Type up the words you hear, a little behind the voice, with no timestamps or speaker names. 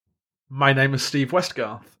My name is Steve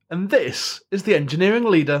Westgarth, and this is The Engineering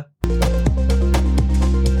Leader.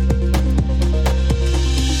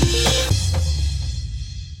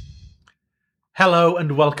 Hello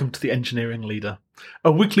and welcome to The Engineering Leader,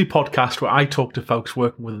 a weekly podcast where I talk to folks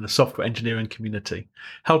working within the software engineering community,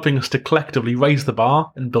 helping us to collectively raise the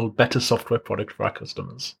bar and build better software products for our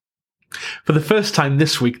customers. For the first time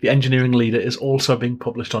this week, The Engineering Leader is also being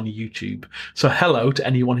published on YouTube, so hello to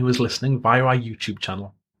anyone who is listening via our YouTube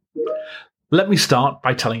channel. Let me start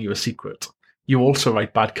by telling you a secret. You also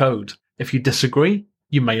write bad code. If you disagree,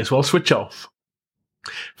 you may as well switch off.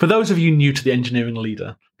 For those of you new to The Engineering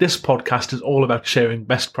Leader, this podcast is all about sharing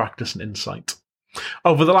best practice and insight.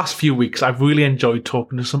 Over the last few weeks, I've really enjoyed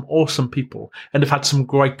talking to some awesome people and have had some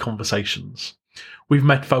great conversations. We've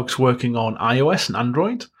met folks working on iOS and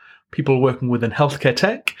Android, people working within healthcare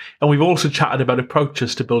tech, and we've also chatted about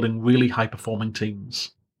approaches to building really high-performing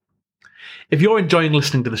teams. If you're enjoying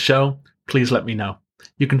listening to the show, please let me know.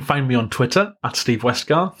 You can find me on Twitter at Steve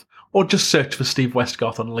Westgarth, or just search for Steve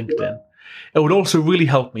Westgarth on LinkedIn. It would also really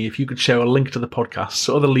help me if you could share a link to the podcast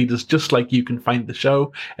so other leaders just like you can find the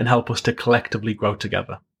show and help us to collectively grow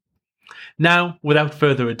together. Now, without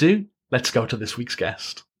further ado, let's go to this week's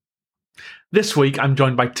guest. This week, I'm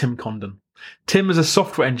joined by Tim Condon. Tim is a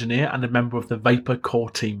software engineer and a member of the Vapor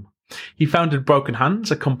core team. He founded Broken Hands,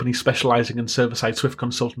 a company specializing in server-side Swift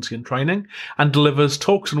consultancy and training, and delivers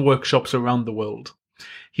talks and workshops around the world.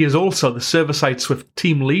 He is also the server-side Swift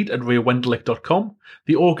team lead at RiaWenderlich.com,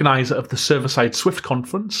 the organizer of the server-side Swift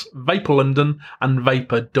conference, Vapor London, and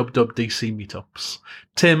Vapor WWDC meetups.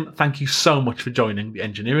 Tim, thank you so much for joining the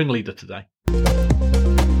Engineering Leader today.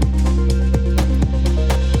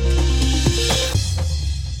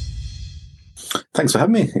 Thanks for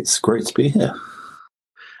having me. It's great to be here.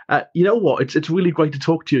 You know what? It's really great to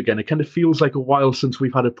talk to you again. It kind of feels like a while since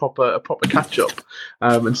we've had a proper catch up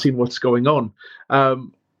and seen what's going on.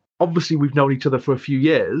 Obviously, we've known each other for a few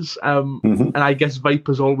years, and I guess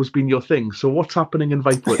Vapor's always been your thing. So, what's happening in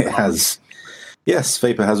Vapor? It has. Yes,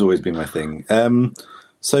 Vapor has always been my thing.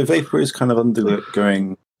 So, Vapor is kind of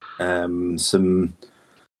undergoing some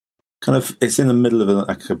kind of. It's in the middle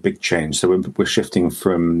of a big change. So, we're shifting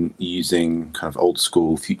from using kind of old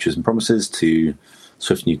school futures and promises to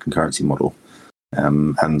Swift new concurrency model,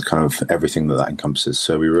 and kind of everything that encompasses.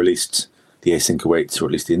 So we released the Async Await, or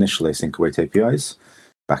at least the initial Async Await APIs,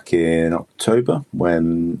 back in October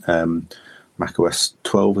when macOS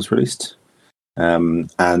 12 was released, and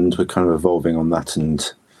we're kind of evolving on that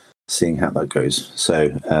and seeing how that goes. So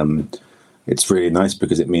it's really nice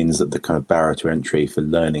because it means that the kind of barrier to entry for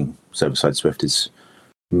learning server-side Swift is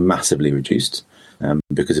massively reduced,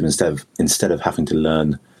 because instead of having to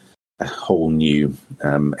learn a whole new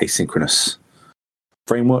asynchronous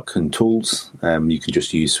framework and tools, you can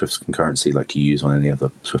just use Swift's concurrency like you use on any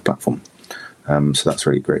other Swift platform. So that's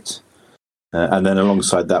really great. And then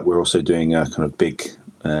alongside that, we're also doing a kind of big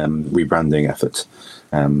rebranding effort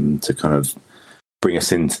to kind of bring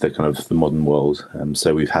us into the kind of the modern world.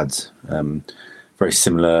 So we've had very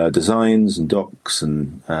similar designs and docs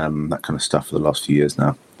and that kind of stuff for the last few years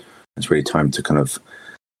now. It's really time to kind of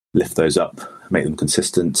lift those up, make them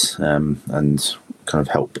consistent, and kind of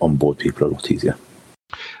help onboard people a lot easier.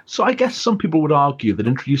 So I guess some people would argue that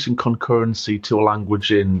introducing concurrency to a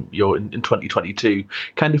language in 2022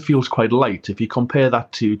 kind of feels quite late. If you compare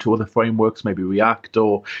that to other frameworks, maybe React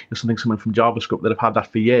or something similar from JavaScript that have had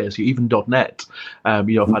that for years, even .NET, have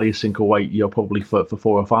had Async Await, probably for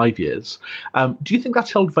 4 or 5 years. Do you think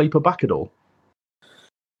that's held Vapor back at all?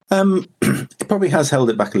 It probably has held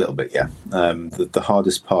it back a little bit, yeah. The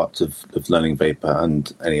hardest part of learning Vapor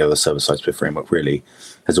and any other server-side Swift framework really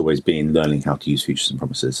has always been learning how to use features and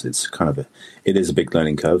promises. It's kind of it is a big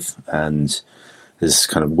learning curve, and there's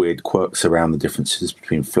kind of weird quirks around the differences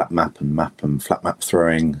between flat map and flat map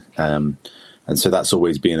throwing, and so that's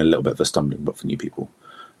always been a little bit of a stumbling block for new people.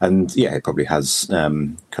 And yeah, it probably has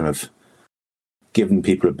kind of given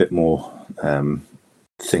people a bit more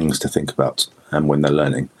things to think about when they're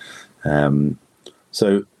learning.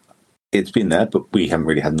 So it's been there, but we haven't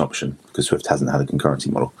really had an option because Swift hasn't had a concurrency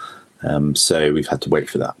model. So we've had to wait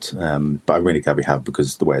for that. But I'm really glad we have,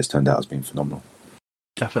 because the way it's turned out has been phenomenal.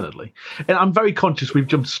 Definitely. And I'm very conscious we've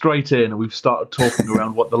jumped straight in and we've started talking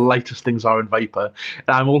around what the latest things are in Vapor.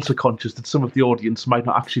 And I'm also conscious that some of the audience might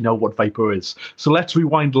not actually know what Vapor is. So let's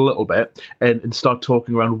rewind a little bit and start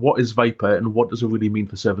talking around what is Vapor and what does it really mean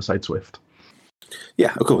for server-side Swift.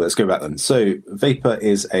 Yeah, cool. Let's go back then. So Vapor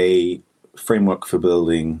is a framework for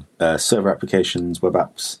building server applications, web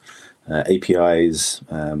apps, APIs,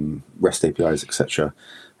 REST APIs, etc.,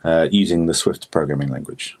 using the Swift programming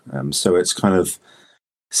language. So it's kind of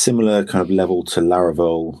similar kind of level to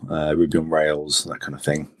Laravel, Ruby on Rails, that kind of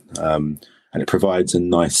thing. And it provides a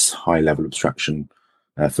nice high-level abstraction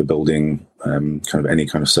for building kind of any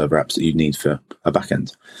kind of server apps that you need for a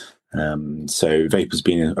backend. So Vapor's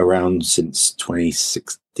been around since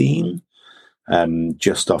 2016,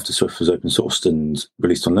 just after Swift was open sourced and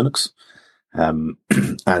released on Linux.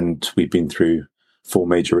 And we've been through 4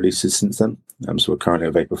 major releases since then. So we're currently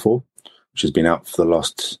at Vapor 4, which has been out for the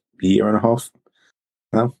last year and a half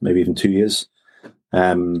now, maybe even 2 years.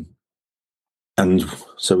 And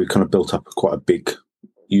so we've kind of built up quite a big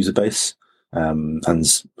user base and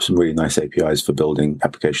some really nice APIs for building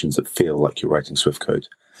applications that feel like you're writing Swift code,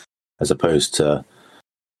 as opposed to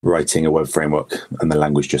writing a web framework and the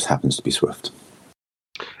language just happens to be Swift.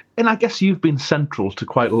 And I guess you've been central to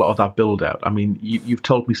quite a lot of that build out. I mean, you've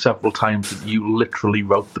told me several times that you literally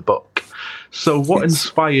wrote the book. So what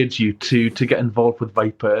inspired you to get involved with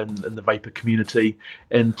Vapor and the Vapor community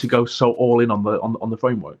and to go so all in on the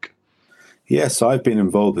framework? Yes, I've been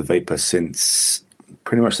involved with Vapor since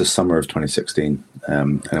pretty much the summer of 2016.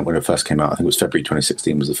 And when it first came out, I think it was February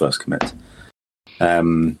 2016 was the first commit.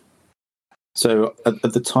 So at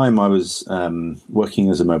the time I was working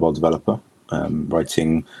as a mobile developer,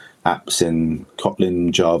 writing apps in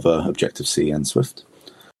Kotlin, Java, Objective-C, and Swift.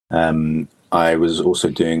 I was also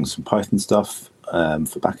doing some Python stuff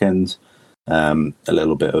for backend, a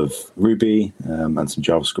little bit of Ruby, and some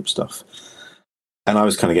JavaScript stuff. And I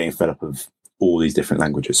was kind of getting fed up of all these different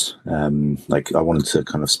languages. Like I wanted to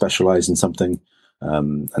kind of specialize in something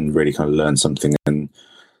and really kind of learn something. And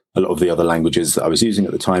a lot of the other languages that I was using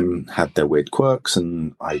at the time had their weird quirks,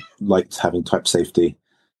 and I liked having type safety.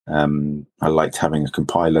 I liked having a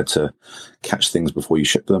compiler to catch things before you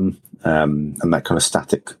ship them, and that kind of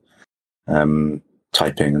static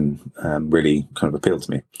typing and really kind of appealed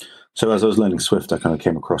to me. So as I was learning Swift, I kind of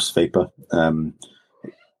came across Vapor,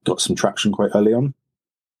 got some traction quite early on.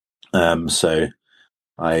 So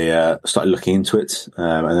I started looking into it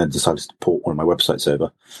and then decided to port one of my websites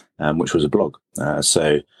over, which was a blog.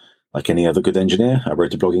 So like any other good engineer, I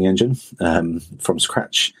wrote a blogging engine from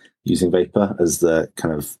scratch using Vapor as the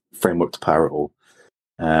kind of framework to power it all.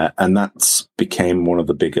 And that became one of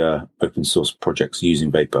the bigger open source projects using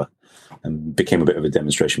Vapor and became a bit of a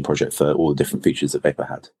demonstration project for all the different features that Vapor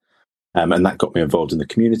had. And that got me involved in the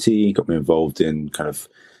community, got me involved in kind of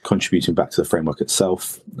contributing back to the framework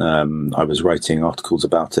itself. I was writing articles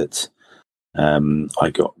about it. I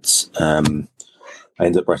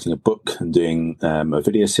ended up writing a book and doing a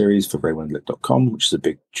video series for raywindlit.com, which is a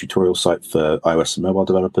big tutorial site for iOS and mobile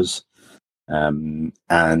developers. And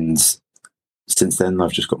since then,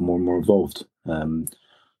 I've just got more and more involved.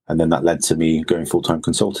 And then that led to me going full-time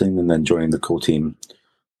consulting and then joining the core team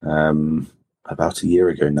about a year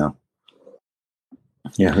ago now.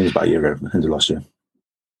 Yeah, I think it was about a year ago, end of last year.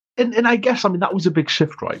 And I guess, I mean, that was a big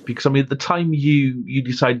shift, right? Because, I mean, at the time you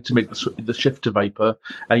decided to make the shift to Vapor,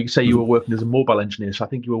 you say you were working as a mobile engineer, so I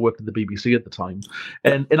think you were working at the BBC at the time.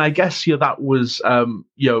 And I guess, that was,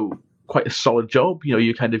 quite a solid job.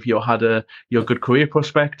 You kind of, had a good career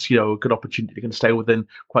prospects, a good opportunity to stay within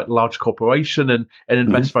quite a large corporation and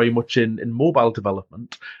invest very much in mobile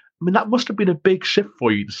development. I mean, that must have been a big shift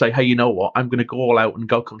for you to say, hey, you know what, I'm going to go all out and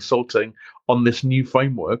go consulting on this new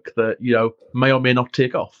framework that, may or may not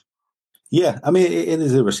take off. Yeah, I mean, it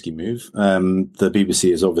is a risky move. The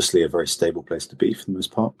BBC is obviously a very stable place to be for the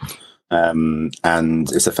most part.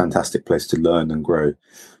 And it's a fantastic place to learn and grow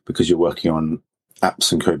because you're working on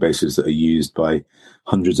apps and code bases that are used by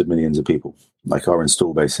hundreds of millions of people. Like our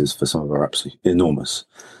install bases for some of our apps are enormous.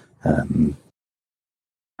 And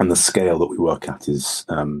the scale that we work at is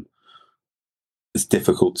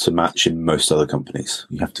difficult to match in most other companies.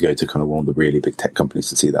 You have to go to kind of one of the really big tech companies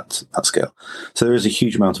to see that scale. So there is a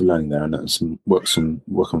huge amount of learning there, and work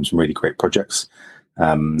on some really great projects,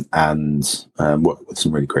 and work with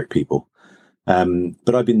some really great people.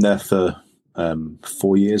 But I've been there for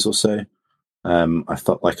 4 years or so. I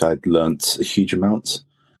felt like I'd learnt a huge amount,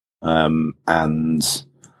 and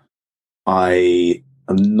I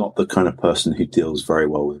am not the kind of person who deals very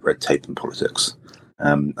well with red tape and politics.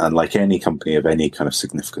 And like any company of any kind of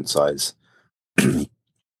significant size,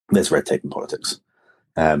 there's red tape and politics.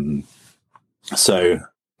 So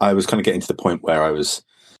I was kind of getting to the point where I was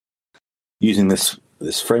using this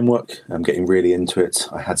framework. I'm getting really into it.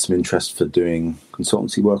 I had some interest for doing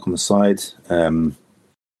consultancy work on the side, and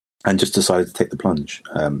just decided to take the plunge.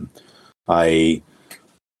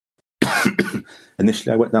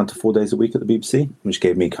 Initially, I went down to 4 days a week at the BBC, which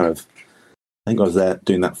gave me I think I was there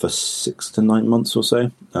doing that for 6 to 9 months or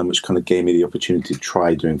so, which kind of gave me the opportunity to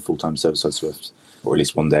try doing full-time server-side Swift, or at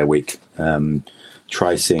least 1 day a week,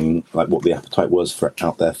 try seeing like what the appetite was for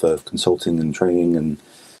out there for consulting and training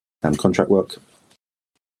and contract work,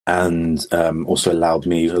 and also allowed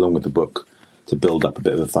me, along with the book, to build up a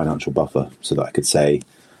bit of a financial buffer so that I could say,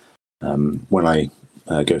 when I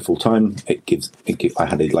go full time, I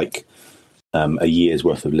had a year's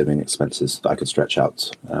worth of living expenses that I could stretch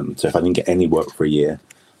out. So if I didn't get any work for a year,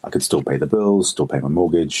 I could still pay the bills, still pay my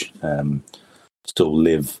mortgage, still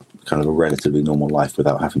live kind of a relatively normal life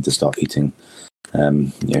without having to start eating,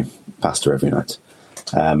 pasta every night.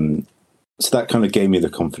 So that kind of gave me the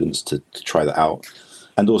confidence to try that out.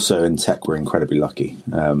 And also in tech, we're incredibly lucky.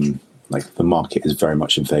 Like the market is very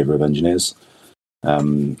much in favor of engineers.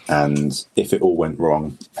 And if it all went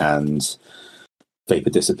wrong and Vapor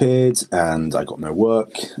disappeared and I got no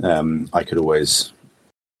work, I could always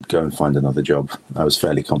go and find another job. I was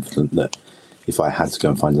fairly confident that if I had to go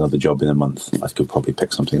and find another job in a month, I could probably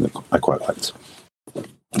pick something that I quite liked.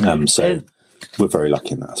 So we're very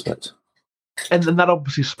lucky in that aspect. And then that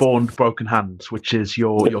obviously spawned Broken Hands, which is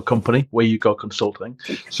your company where you go consulting.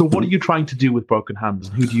 So what are you trying to do with Broken Hands,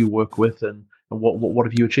 and who do you work with, and what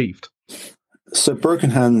have you achieved? So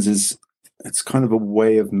Broken Hands it's kind of a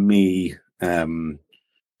way of me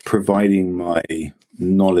providing my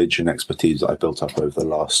knowledge and expertise that I built up over the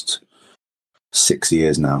last 6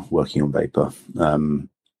 years now working on Vapor, and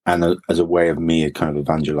as a way of me kind of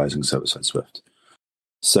evangelizing server-side Swift.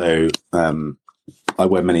 So I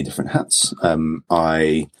wear many different hats.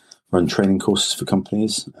 I run training courses for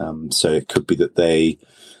companies. So it could be that they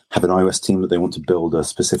have an iOS team that they want to build a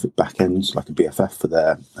specific backend, like a BFF for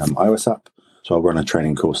their iOS app. So I'll run a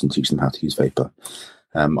training course and teach them how to use Vapor.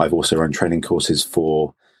 I've also run training courses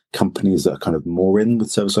for companies that are kind of more in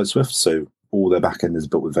with server-side Swift. So all their backend is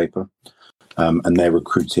built with Vapor. And they're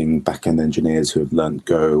recruiting backend engineers who have learned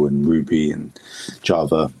Go and Ruby and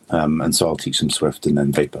Java. And so I'll teach them Swift and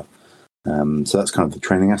then Vapor. So that's kind of the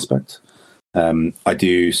training aspect. I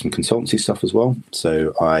do some consultancy stuff as well.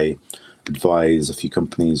 So I advise a few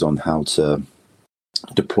companies on how to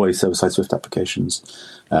deploy server-side Swift applications,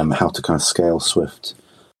 how to kind of scale Swift,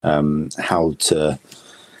 how to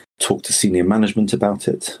talk to senior management about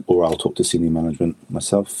it, or I'll talk to senior management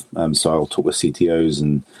myself. So I'll talk with CTOs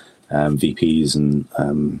and VPs and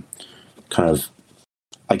kind of,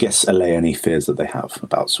 I guess, allay any fears that they have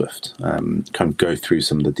about Swift. Kind of go through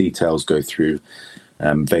some of the details, go through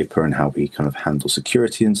Vapor and how we kind of handle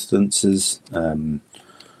security incidences,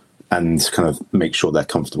 and kind of make sure they're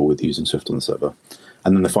comfortable with using Swift on the server.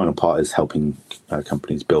 And then the final part is helping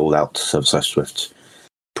companies build out server-side Swift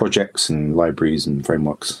projects and libraries and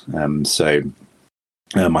frameworks. So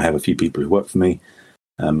I have a few people who work for me,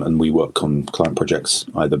 and we work on client projects,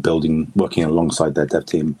 either working alongside their dev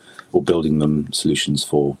team or building them solutions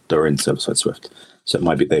for their own server-side Swift. So it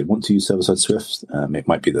might be they want to use server-side Swift. It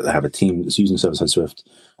might be that they have a team that's using server-side Swift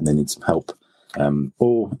and they need some help.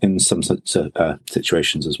 Or in some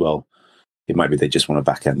situations as well, it might be they just want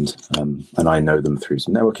a backend, and I know them through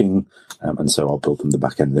some networking, and so I'll build them the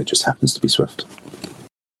backend that just happens to be Swift.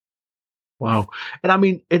 Wow. And I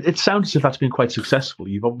mean, it sounds as if that's been quite successful.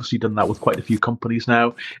 You've obviously done that with quite a few companies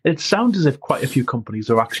now. It sounds as if quite a few companies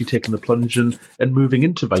are actually taking the plunge and moving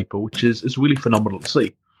into Vapor, which is really phenomenal to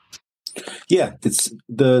see. Yeah, it's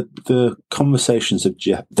the conversations have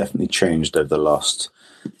definitely changed over the last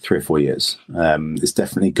 3 or 4 years. It's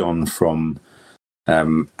definitely gone from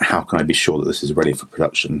how can I be sure that this is ready for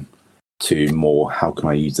production to more how can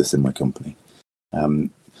I use this in my company.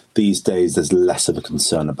 These days, there's less of a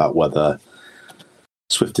concern about whether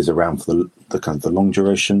Swift is around for the kind of the long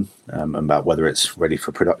duration, about whether it's ready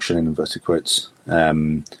for production in inverted quotes,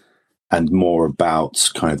 and more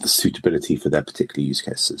about kind of the suitability for their particular use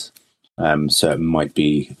cases. So it might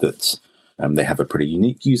be that they have a pretty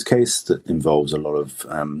unique use case that involves a lot of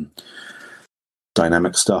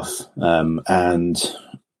dynamic stuff, or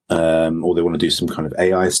they want to do some kind of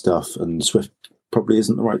AI stuff, and Swift probably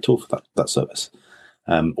isn't the right tool for that service.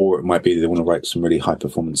 Or it might be they want to write some really high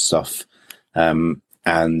performance stuff,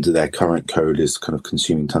 and their current code is kind of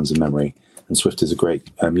consuming tons of memory, and Swift is a great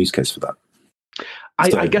use case for that.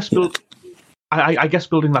 I guess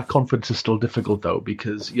building that confidence is still difficult though,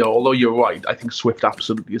 because although you're right, I think Swift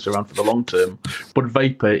absolutely is around for the long term, but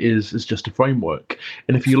Vapor is just a framework.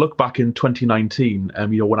 And if you look back in 2019, when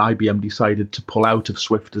IBM decided to pull out of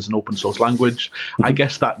Swift as an open source language, I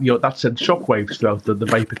guess that that sent shockwaves throughout the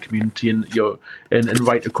Vapor community and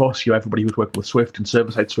right across everybody who's working with Swift and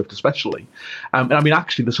server-side Swift especially. And I mean,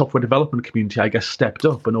 actually, the software development community, I guess, stepped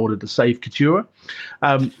up in order to save Couture.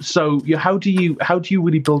 So how do you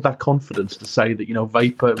really build that confidence to say that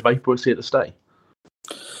Vapor is here to stay?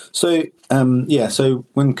 So so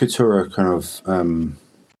when Couture kind of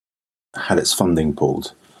had its funding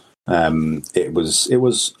pulled, it was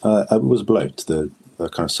below to the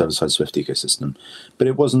kind of server-side Swift ecosystem, but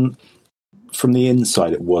it wasn't, from the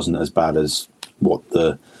inside, it wasn't as bad as what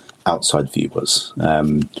the outside view was.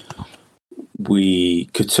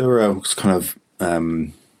 Katura was kind of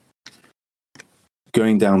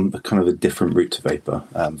going down kind of a different route to Vapor.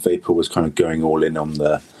 Vapor was kind of going all in on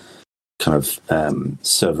the kind of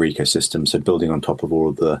server ecosystem, so building on top of all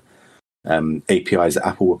of the APIs that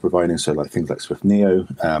Apple were providing, so like things like Swift Neo,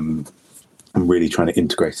 and really trying to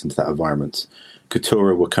integrate into that environment.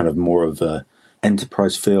 Katura were kind of more of a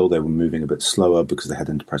enterprise feel. They were moving a bit slower because they had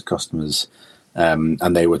enterprise customers,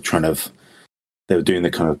 and they were doing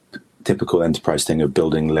the kind of typical enterprise thing of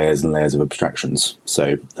building layers and layers of abstractions.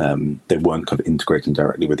 So they weren't kind of integrating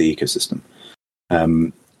directly with the ecosystem.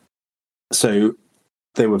 So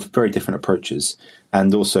they were very different approaches.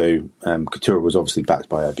 And also, Katura was obviously backed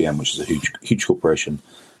by IBM, which is a huge corporation.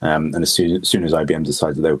 And as soon as IBM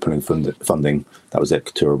decided they were pulling funding, that was it.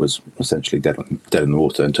 Katura was essentially dead in the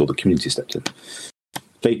water until the community stepped in.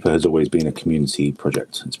 Vapor has always been a community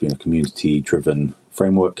project. It's been a community-driven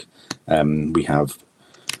framework. We have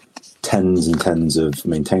tens and tens of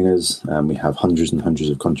maintainers. We have hundreds and hundreds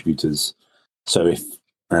of contributors. So if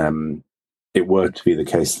it were to be the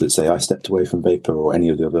case that, say, I stepped away from Vapor or any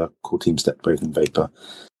of the other core teams stepped away from Vapor,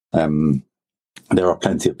 there are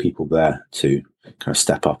plenty of people there to kind of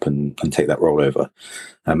step up and take that role over.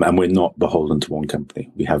 And we're not beholden to one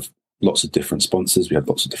company. We have lots of different sponsors. We have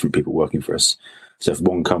lots of different people working for us. So if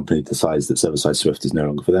one company decides that server-side Swift is no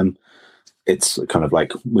longer for them, it's kind of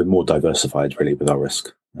like we're more diversified, really, with our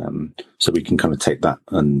risk. So we can kind of take that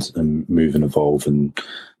and move and evolve and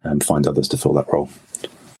find others to fill that role.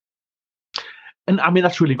 And I mean,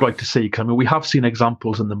 that's really great to see. I mean, we have seen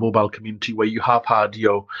examples in the mobile community where you have had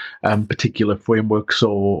particular frameworks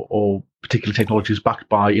or particular technologies backed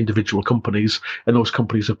by individual companies, and those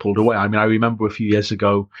companies have pulled away. I mean, I remember a few years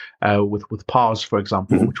ago with Pars, for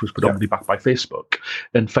example, which was predominantly backed by Facebook,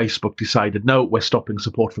 and Facebook decided, no, we're stopping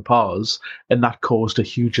support for Pars, and that caused a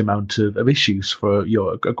huge amount of issues for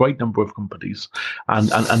a great number of companies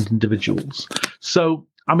and individuals. So,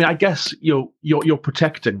 I mean, I guess you're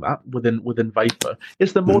protecting that within Vapor.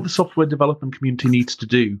 Is there more the software development community needs to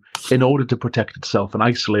do in order to protect itself and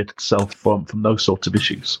isolate itself from those sorts of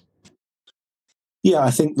issues? Yeah,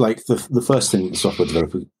 I think like the first thing the software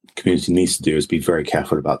development community needs to do is be very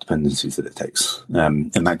careful about dependencies that it takes,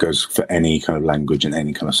 and that goes for any kind of language and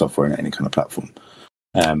any kind of software and any kind of platform.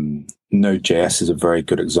 Node.js is a very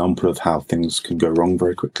good example of how things can go wrong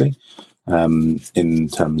very quickly. In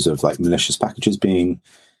terms of like malicious packages being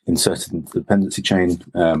inserted into the dependency chain,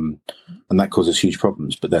 and that causes huge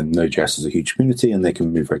problems. But then Node.js is a huge community, and they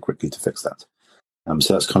can move very quickly to fix that.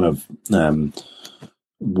 So that's kind of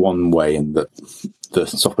one way in that the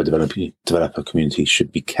software developer community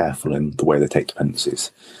should be careful in the way they take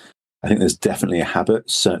dependencies. I think there's definitely a habit,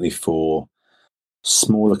 certainly for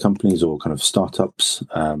smaller companies or kind of startups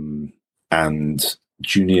and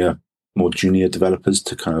more junior developers,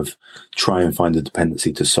 to kind of try and find a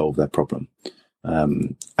dependency to solve their problem.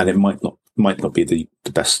 And it might not be the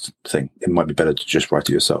best thing. It might be better to just write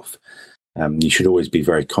it yourself. You should always be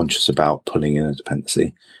very conscious about pulling in a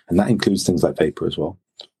dependency, and that includes things like Vapor as well.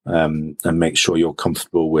 And make sure you're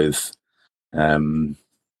comfortable with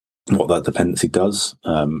what that dependency does,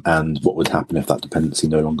 and what would happen if that dependency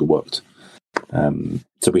no longer worked.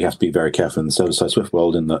 So we have to be very careful in the server-side Swift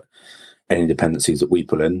world in that any dependencies that we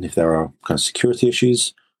pull in, if there are kind of security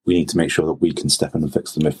issues, we need to make sure that we can step in and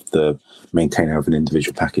fix them if the maintainer of an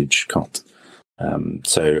individual package can't.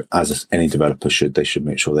 So as any developer they should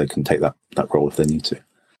make sure they can take that role if they need to.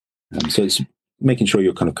 So it's making sure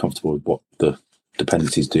you're kind of comfortable with what the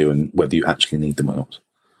dependencies do and whether you actually need them or not.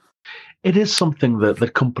 It is something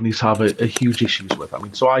that companies have a huge issues with. I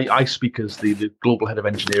mean, so I speak as the global head of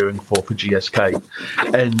engineering for GSK,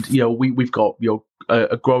 and we've got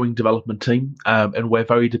a growing development team, and we're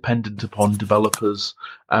very dependent upon developers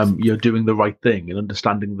doing the right thing and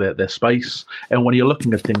understanding their space. And when you're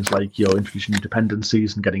looking at things like introducing new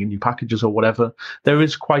dependencies and getting in new packages or whatever, there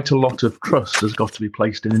is quite a lot of trust that's got to be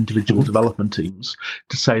placed in individual development teams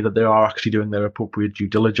to say that they are actually doing their appropriate due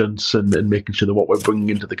diligence and making sure that what we're bringing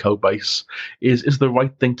into the code base is the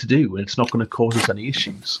right thing to do, and it's not going to cause us any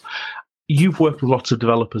issues. You've worked with lots of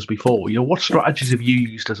developers before. What strategies have you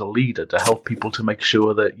used as a leader to help people to make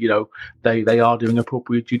sure that they are doing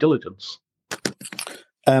appropriate due diligence?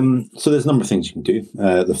 So there's a number of things you can do.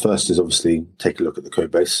 The first is obviously take a look at the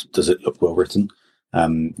code base. Does it look well written?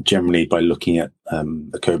 Generally, by looking at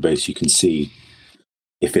the code base, you can see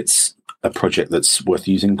if it's a project that's worth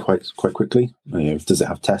using quite quickly? Does it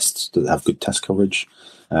have tests? Does it have good test coverage?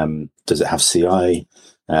 Does it have CI?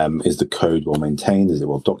 Is the code well maintained? Is it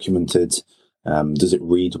well documented? Does it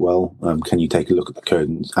read well? Can you take a look at the code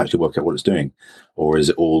and actually work out what it's doing? Or is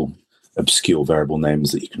it all obscure variable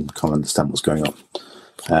names that you can't understand what's going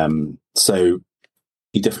on? So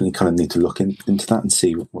you definitely kind of need to look into that and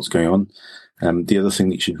see what's going on. The other thing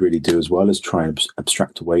that you should really do as well is try and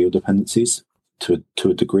abstract away your dependencies to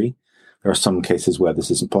a degree. There are some cases where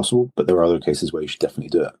this isn't possible, but there are other cases where you should definitely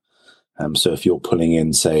do it. So if you're pulling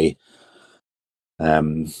in, say, a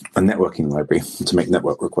networking library to make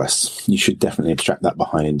network requests, you should definitely abstract that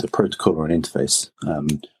behind a protocol or an interface,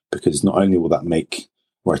 because not only will that make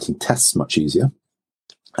writing tests much easier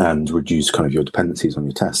and reduce kind of your dependencies on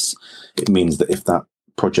your tests, it means that if that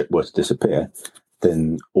project were to disappear,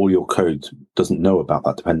 then all your code doesn't know about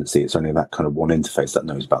that dependency. It's only that kind of one interface that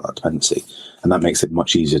knows about that dependency. And that makes it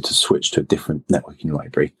much easier to switch to a different networking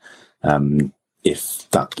library if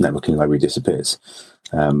that networking library disappears.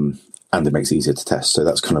 And it makes it easier to test. So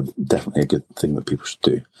that's kind of definitely a good thing that people should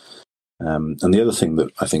do. And the other thing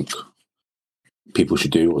that I think people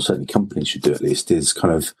should do, or certainly companies should do at least, is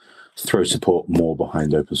kind of throw support more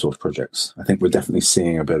behind open source projects. I think we're definitely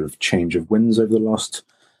seeing a bit of change of winds over the last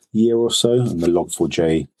year or so, and the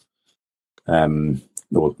Log4j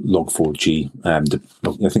or Log4j,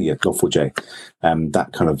 Log4j,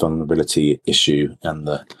 that kind of vulnerability issue and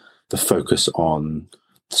the focus on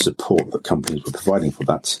support that companies were providing for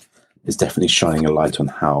that is definitely shining a light on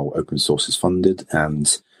how open source is funded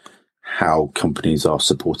and how companies are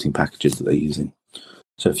supporting packages that they're using.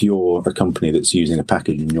 So if you're a company that's using a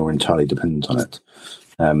package and you're entirely dependent on it,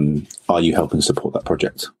 are you helping support that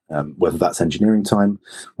project? Whether that's engineering time,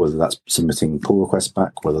 whether that's submitting pull requests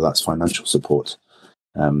back, whether that's financial support.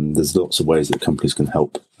 There's lots of ways that companies can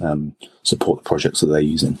help support the projects that they're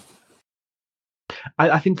using.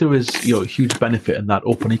 I think there is a huge benefit in that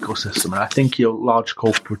open ecosystem, and I think large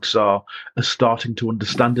corporates are starting to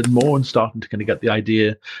understand it more and starting to kind of get the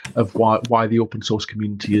idea of why the open source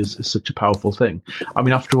community is such a powerful thing. I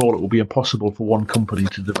mean, after all, it will be impossible for one company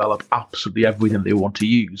to develop absolutely everything they want to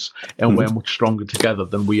use, and we're much stronger together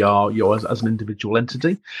than we are as an individual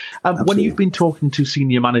entity. When you've been talking to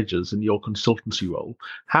senior managers in your consultancy role,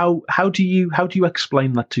 how do you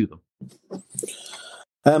explain that to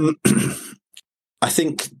them? I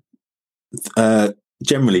think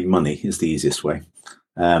generally money is the easiest way,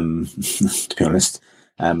 to be honest.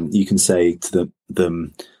 You can say to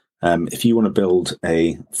them, if you want to build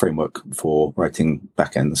a framework for writing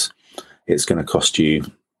backends, it's going to cost you,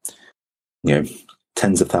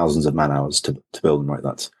 tens of thousands of man hours to build and write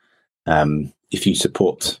that. If you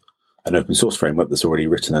support an open source framework that's already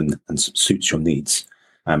written and suits your needs,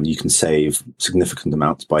 you can save significant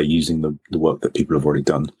amounts by using the work that people have already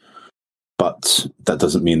done. But that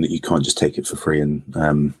doesn't mean that you can't just take it for free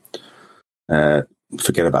and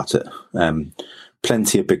forget about it.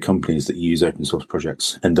 Plenty of big companies that use open source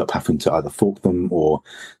projects end up having to either fork them or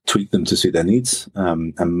tweak them to suit their needs.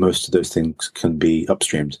 And most of those things can be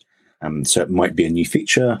upstreamed. So it might be a new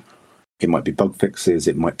feature, it might be bug fixes,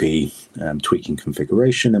 it might be tweaking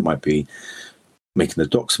configuration, it might be making the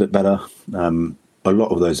docs a bit better. A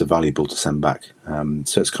lot of those are valuable to send back.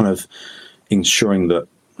 So it's kind of ensuring that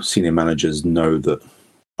senior managers know that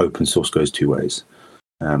open source goes two ways.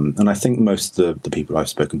 And I think most of the people I've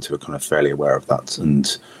spoken to are kind of fairly aware of that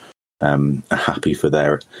and are happy for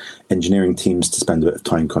their engineering teams to spend a bit of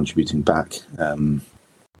time contributing back and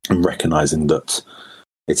recognizing that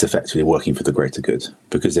it's effectively working for the greater good.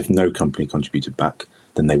 Because if no company contributed back,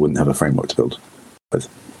 then they wouldn't have a framework to build with.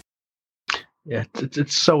 Yeah,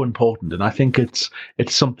 it's so important, and I think it's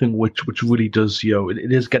something which really does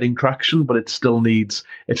it is getting traction, but it still needs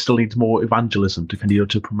more evangelism to kind of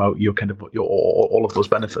to promote your all of those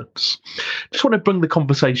benefits. Just want to bring the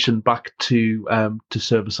conversation back to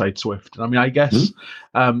server-side Swift. I mean, I guess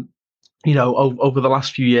over the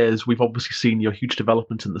last few years, we've obviously seen huge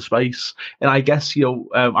development in the space. And I guess,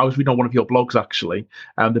 I was reading on one of your blogs, actually,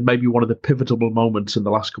 that maybe one of the pivotal moments in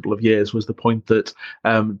the last couple of years was the point that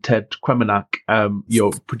Ted Kremenak,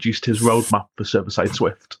 produced his roadmap for server-side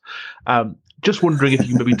Swift. Just wondering if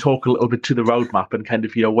you maybe talk a little bit to the roadmap and kind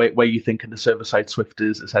of, where you think the server-side Swift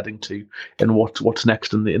is heading to and what's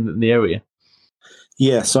next in the area.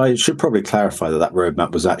 Yeah, so I should probably clarify that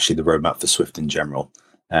roadmap was actually the roadmap for Swift in general.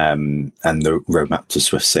 And the roadmap to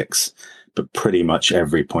Swift 6, but pretty much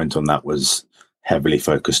every point on that was heavily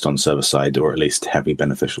focused on server-side, or at least heavily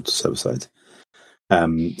beneficial to server-side.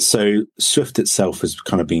 So Swift itself has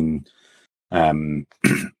kind of been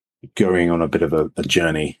going on a bit of a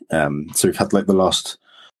journey. So we've had the last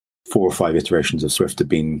 4 or 5 iterations of Swift have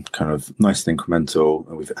been kind of nice and incremental.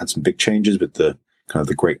 We've had some big changes with the kind of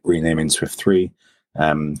the great renaming Swift 3,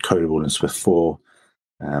 Codable in Swift 4.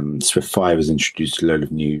 Swift 5 has introduced a load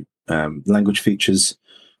of new language features,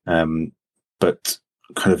 but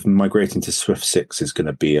kind of migrating to Swift 6 is going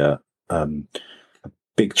to be a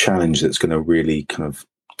big challenge that's going to really kind of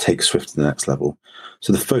take Swift to the next level.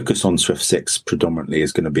 So the focus on Swift 6 predominantly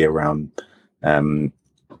is going to be around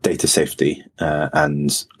data safety and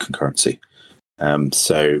concurrency.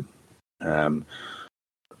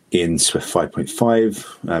 In Swift 5.5,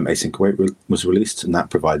 Async Await was released, and that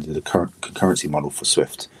provided a concurrency model for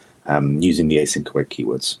Swift using the Async Await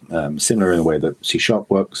keywords, similar in the way that C#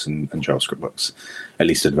 works and JavaScript works, at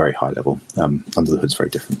least at a very high level. Under the hood, it's very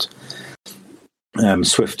different.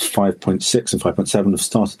 Swift 5.6 and 5.7 have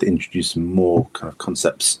started to introduce some more kind of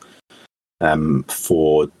concepts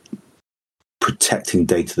for protecting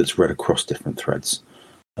data that's read across different threads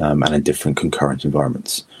and in different concurrent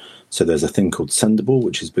environments. So there's a thing called sendable,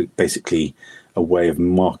 which is basically a way of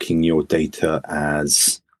marking your data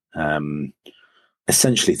as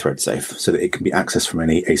essentially thread safe, so that it can be accessed from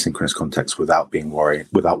any asynchronous context without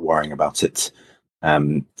worrying about it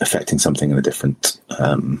affecting something in a different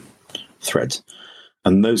thread.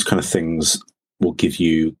 And those kind of things will give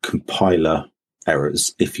you compiler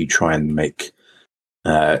errors if you try and make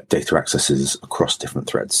data accesses across different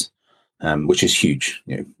threads, which is huge.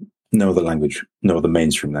 No other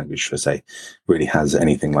mainstream language, should I say, really has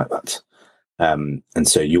anything like that. And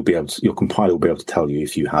so your compiler will be able to tell you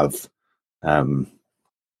if you have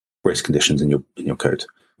race conditions in your code,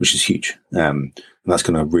 which is huge. And that's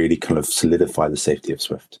going to really kind of solidify the safety of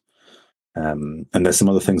Swift. And there's some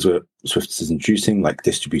other things where Swift is introducing, like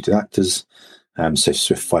distributed actors. So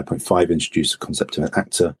Swift 5.5 introduced the concept of an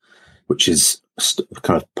actor, which is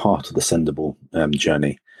kind of part of the sendable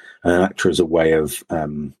journey. And an actor is a way of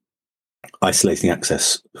isolating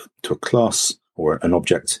access to a class or an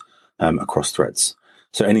object across threads.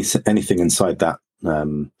 So anything inside that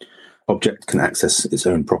object can access its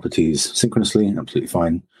own properties synchronously, absolutely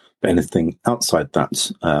fine. But anything outside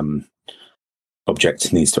that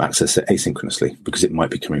object needs to access it asynchronously, because it might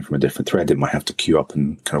be coming from a different thread. It might have to queue up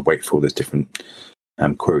and kind of wait for all those different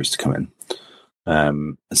queries to come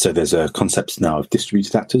in. So there's a concept now of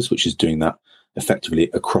distributed actors, which is doing that effectively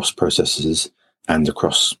across processes and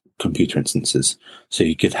across computer instances. So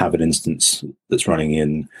you could have an instance that's running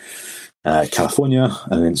in California,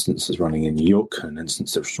 an instance that's running in New York, an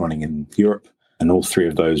instance that's running in Europe, and all three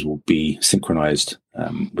of those will be synchronized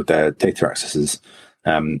with their data accesses,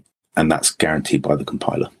 and that's guaranteed by the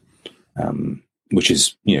compiler, which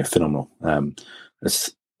is phenomenal.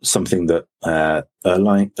 It's something that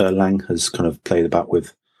Erlang has kind of played about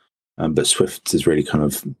with, but Swift is really kind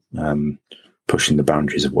of pushing the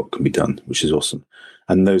boundaries of what can be done, which is awesome.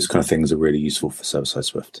 And those kind of things are really useful for server-side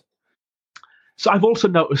Swift. So I've also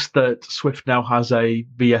noticed that Swift now has a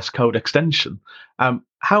VS Code extension.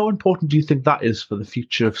 How important do you think that is for the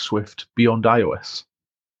future of Swift beyond iOS?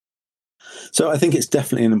 So I think it's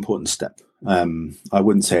definitely an important step. I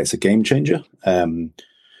wouldn't say it's a game changer.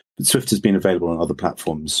 But Swift has been available on other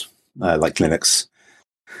platforms like Linux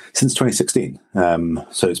since 2016.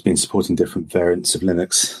 So it's been supporting different variants of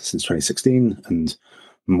Linux since 2016, and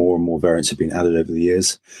more variants have been added over the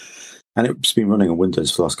years. And it's been running on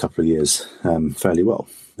Windows for the last couple of years fairly well.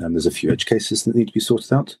 There's a few edge cases that need to be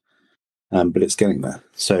sorted out, but it's getting there.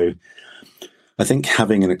 So I think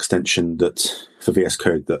having an extension that for VS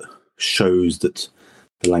Code that shows that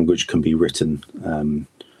the language can be written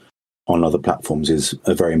on other platforms is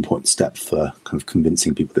a very important step for kind of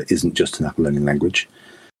convincing people that isn't just an Apple learning language.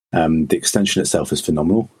 The extension itself is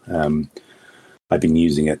phenomenal. I've been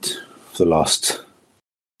using it for the last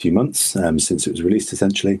few months since it was released,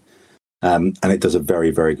 essentially. And it does a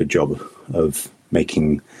very, very good job of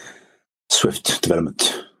making Swift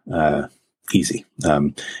development easy.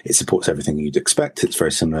 It supports everything you'd expect. It's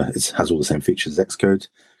very similar. It has all the same features as Xcode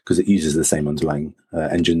because it uses the same underlying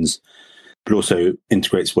engines, but also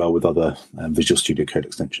integrates well with other Visual Studio Code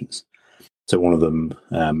extensions. So one of them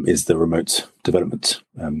is the remote development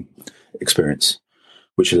experience,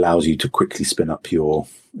 which allows you to quickly spin up your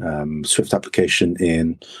Swift application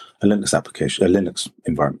in a Linux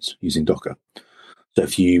environment using Docker. So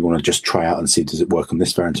if you want to just try out and see, does it work on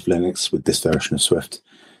this variant of Linux with this version of Swift,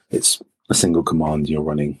 it's a single command you're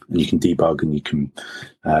running, and you can debug, and you can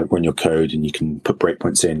run your code, and you can put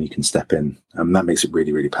breakpoints in, you can step in. That makes it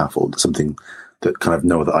really, really powerful. It's something that kind of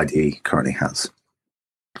no other IDE currently has.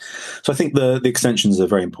 So I think the extension is a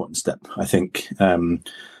very important step. I think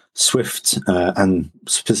Swift, and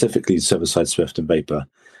specifically server-side Swift and Vapor,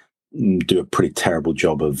 do a pretty terrible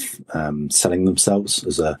job of selling themselves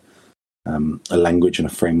as a a language and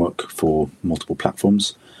a framework for multiple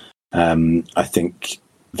platforms. I think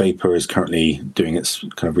Vapor is currently doing its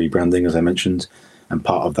kind of rebranding, as I mentioned, and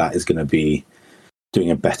part of that is going to be doing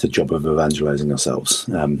a better job of evangelizing ourselves,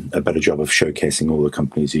 a better job of showcasing all the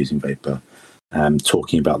companies using Vapor,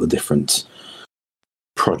 talking about the different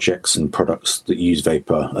projects and products that use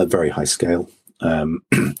Vapor at very high scale. And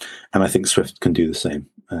I think Swift can do the same.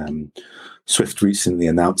 Swift recently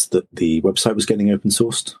announced that the website was getting open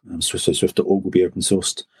sourced. So Swift.org will be open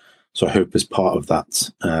sourced. So I hope as part of that,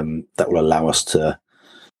 that will allow us to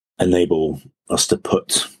enable us to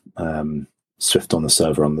put Swift on the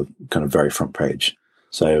server on the kind of very front page.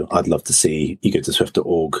 So I'd love to see you go to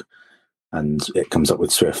Swift.org and it comes up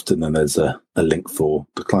with Swift, and then there's a link for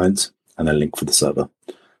the client and a link for the server,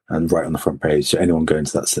 and right on the front page. So anyone going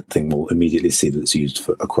to that thing will immediately see that it's used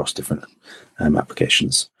across different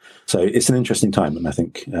applications. So it's an interesting time, and I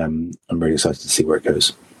think I'm really excited to see where it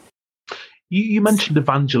goes. You mentioned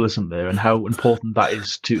evangelism there and how important that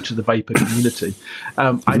is to the Vapor community.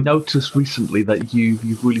 I noticed recently that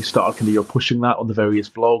you've really started kind of you're pushing that on the various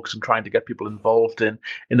blogs and trying to get people involved in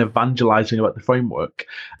evangelizing about the framework.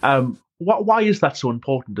 Why is that so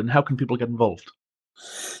important, and how can people get involved?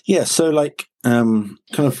 Yeah, so kind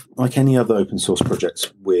of like any other open source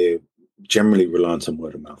project, we're generally reliant on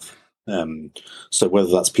word of mouth. So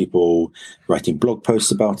whether that's people writing blog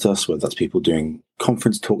posts about us, whether that's people doing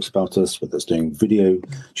conference talks about us, whether it's doing video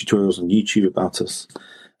tutorials on YouTube about us,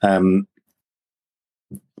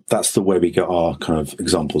 that's the way we get our kind of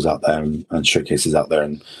examples out there and showcases out there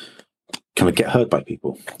and kind of get heard by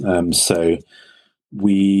people. So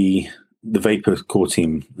the Vapor core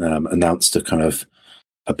team announced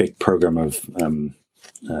a big program of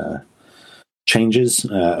changes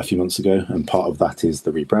a few months ago, and part of that is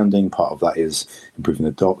the rebranding, part of that is improving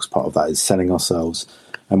the docs, part of that is selling ourselves,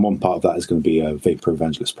 and one part of that is going to be a Vapor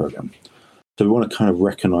Evangelist program. So we want to kind of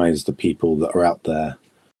recognize the people that are out there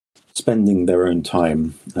spending their own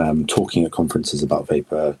time talking at conferences about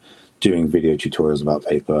Vapor, doing video tutorials about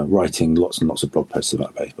Vapor, writing lots and lots of blog posts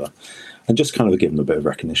about Vapor, and just kind of give them a bit of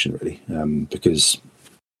recognition, really, because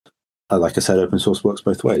like I said, open source works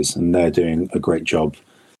both ways, and they're doing a great job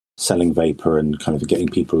selling Vapor and kind of getting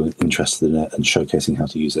people interested in it and showcasing how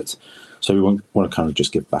to use it. So we want to kind of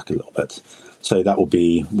just give back a little bit. So that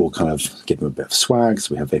we'll kind of give them a bit of swag.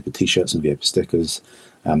 So we have Vapor t-shirts and Vapor stickers,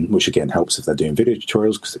 which again helps if they're doing video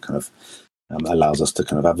tutorials, because it kind of allows us to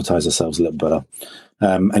kind of advertise ourselves a little better,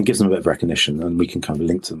 and gives them a bit of recognition. And we can kind of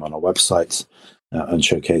link to them on our website and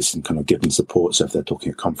showcase and kind of give them support. So if they're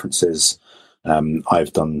talking at conferences,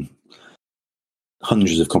 I've done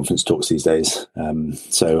hundreds of conference talks these days,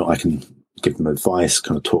 so I can give them advice,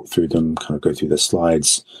 kind of talk through them, kind of go through their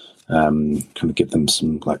slides, kind of give them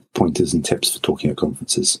some like pointers and tips for talking at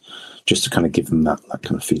conferences, just to kind of give them that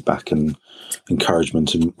kind of feedback and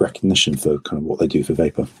encouragement and recognition for kind of what they do for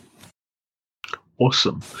Vapor.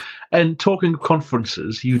 Awesome. And talking of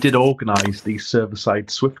conferences, you did organise the server-side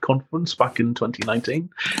Swift conference back in 2019.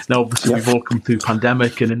 Now, obviously, We've all come through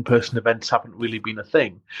pandemic and in-person events haven't really been a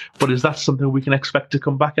thing. But is that something we can expect to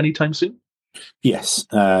come back anytime soon? Yes.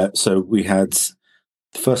 So we had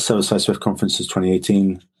the first server-side Swift conference was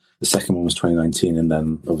 2018. The second one was 2019. And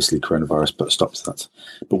then, obviously, coronavirus put a stop to that.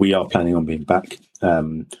 But we are planning on being back.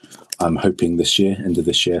 I'm hoping this year, end of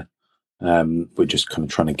this year. We're just kind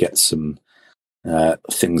of trying to get some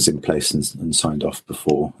things in place and signed off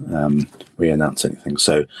before we announce anything.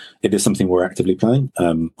 So it is something we're actively planning.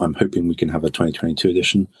 I'm hoping we can have a 2022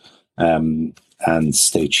 edition, and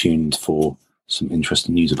stay tuned for some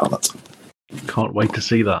interesting news about that. Can't wait to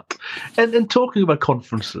see that. And talking about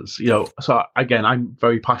conferences, so again, I'm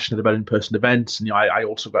very passionate about in-person events, and I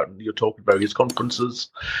also go out and talk at various conferences.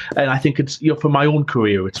 And I think it's for my own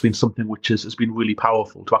career, it's been something which has been really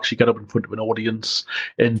powerful to actually get up in front of an audience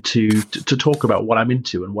and to talk about what I'm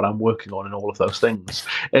into and what I'm working on and all of those things.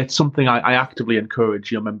 It's something I actively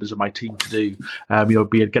encourage members of my team to do.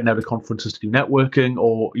 Be it getting out of conferences to do networking,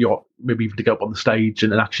 or maybe even to get up on the stage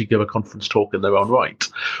and actually give a conference talk in their own right.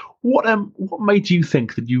 What made you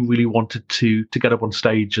think that you really wanted to get up on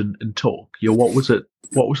stage and talk? What was it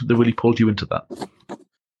that really pulled you into that?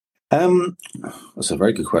 That's a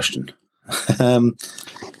very good question.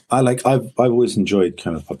 I've always enjoyed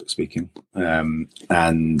kind of public speaking,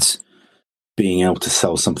 and being able to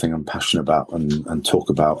sell something I'm passionate about and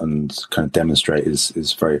talk about and kind of demonstrate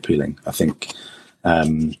is very appealing. I think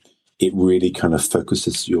it really kind of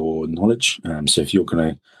focuses your knowledge. So if you're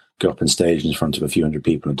going to go up on stage in front of a few hundred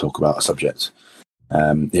people and talk about a subject,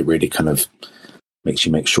 it really kind of makes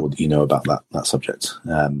you make sure that you know about that subject.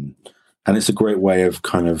 And it's a great way of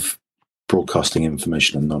kind of broadcasting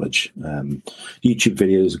information and knowledge. YouTube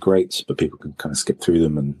videos are great, but people can kind of skip through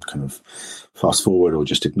them and kind of fast forward or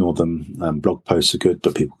just ignore them. Blog posts are good,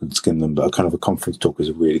 but people can skim them. But a conference talk is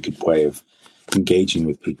a really good way of engaging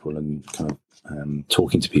with people and kind of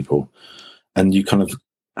talking to people. And you kind of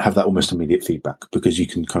have that almost immediate feedback, because you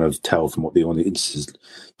can kind of tell from what the audience is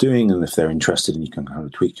doing, and if they're interested, and you can kind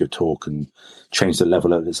of tweak your talk and change the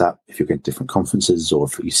level of it's at if you're going to different conferences, or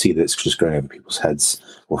if you see that it's just going over people's heads,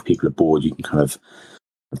 or if people are bored, you can kind of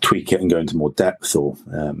tweak it and go into more depth, or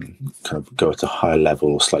kind of go at a higher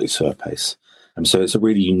level or slightly slower pace. And so it's a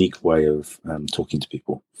really unique way of talking to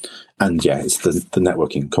people. And yeah, it's the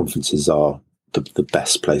networking. Conferences are the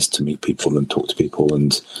best place to meet people and talk to people.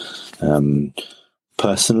 And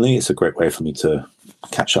personally, it's a great way for me to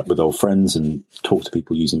catch up with old friends and talk to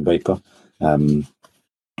people using Vapor.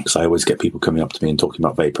 Because I always get people coming up to me and talking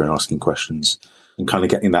about Vapor and asking questions, and kind of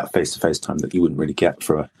getting that face-to-face time that you wouldn't really get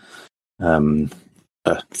for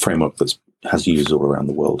a framework that has users all around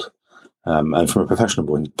the world. And from a professional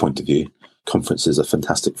point of view, conferences are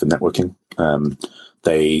fantastic for networking.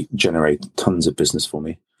 They generate tons of business for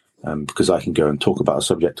me, because I can go and talk about a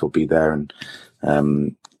subject or be there and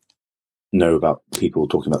know about people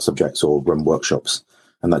talking about subjects or run workshops,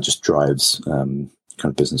 and that just drives kind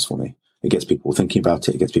of business for me. It gets people thinking about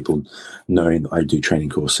it. It gets people knowing that I do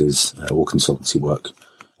training courses or consultancy work.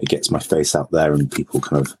 It gets my face out there, and people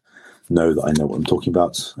kind of know that I know what I'm talking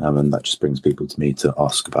about, and that just brings people to me to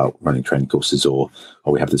ask about running training courses, or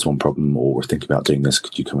we have this one problem, or we're thinking about doing this.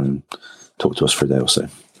 Could you come and talk to us for a day or so?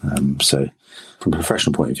 So from a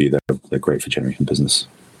professional point of view, they're great for generating business.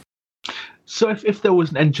 So if there was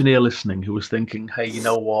an engineer listening who was thinking, hey, you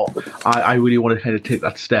know what, I really want to kind of take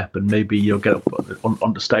that step, and maybe you'll get up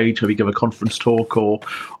on the stage, maybe give a conference talk,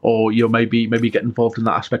 or you'll maybe get involved in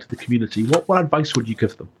that aspect of the community, what advice would you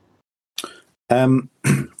give them?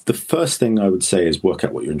 The first thing I would say is work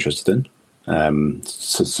out what you're interested in.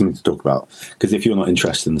 So something to talk about, because if you're not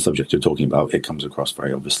interested in the subject you're talking about, it comes across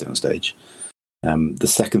very obviously on stage. The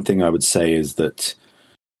second thing I would say is that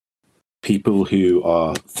people who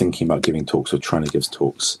are thinking about giving talks or trying to give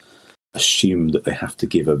talks assume that they have to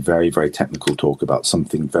give a very, very technical talk about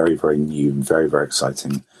something very, very new and very, very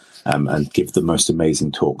exciting, and give the most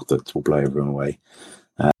amazing talk that will blow everyone away,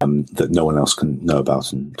 that no one else can know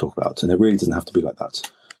about and talk about. And it really doesn't have to be like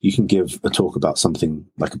that. You can give a talk about something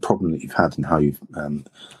like a problem that you've had and how you've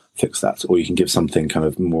fixed that, or you can give something kind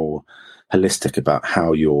of more holistic about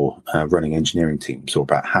how you're running engineering teams, or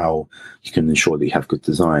about how you can ensure that you have good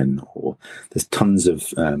design. Or there's tons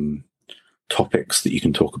of topics that you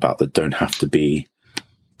can talk about that don't have to be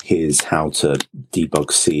here's how to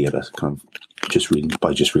debug C at a kind of just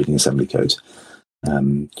reading assembly code.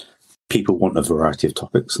 People want a variety of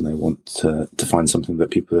topics, and they want to find something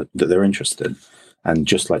that they're interested in. And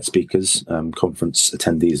just like speakers, conference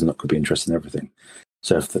attendees are not going to be interested in everything.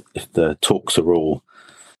 So if the talks are all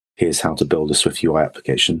here's how to build a Swift UI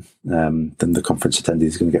application, then the conference attendee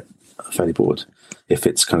is going to get fairly bored. If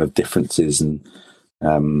it's kind of differences and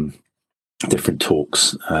different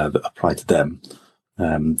talks that apply to them,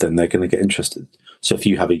 then they're going to get interested. So if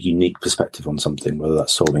you have a unique perspective on something, whether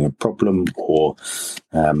that's solving a problem or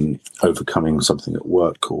overcoming something at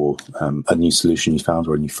work, or a new solution you found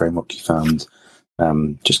or a new framework you found,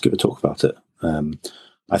 just give a talk about it.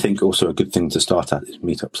 I think also a good thing to start at is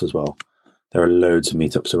meetups as well. There are loads of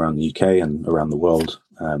meetups around the UK and around the world,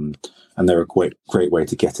 and they're a great way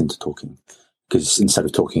to get into talking, because instead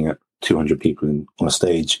of talking at 200 people on a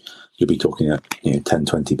stage, you'll be talking at 10,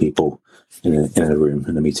 20 people in a room,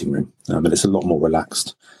 in a meeting room, and it's a lot more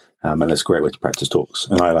relaxed, and it's a great way to practice talks.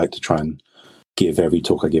 And I like to try and give every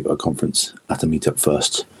talk I give at a conference at a meetup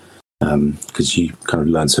first, because you kind of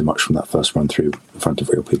learn so much from that first run through in front of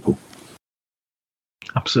real people.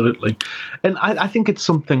 Absolutely. And I think it's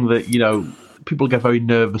something that, people get very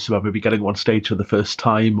nervous about, maybe getting on stage for the first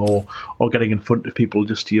time, or getting in front of people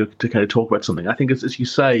just to kind of talk about something. I think, as you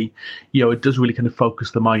say, it does really kind of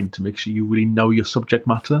focus the mind to make sure you really know your subject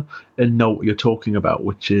matter and know what you're talking about,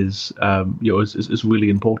 which is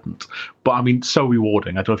really important. But I mean, so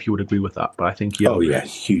rewarding. I don't know if you would agree with that, but I think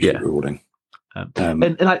hugely rewarding.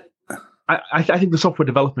 I think the software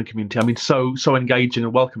development community, I mean, so engaging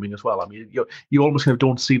and welcoming as well. I mean, you almost kind of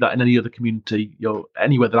don't see that in any other community,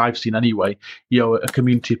 anywhere that I've seen anyway. A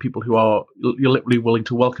community of people who are you're literally willing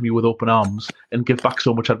to welcome you with open arms and give back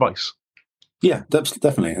so much advice. Yeah, that's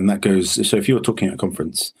definitely, and that goes. So if you're talking at a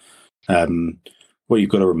conference, what you've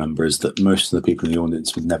got to remember is that most of the people in the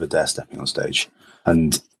audience would never dare stepping on stage,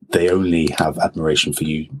 and they only have admiration for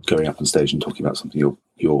you going up on stage and talking about something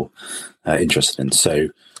you're interested in. So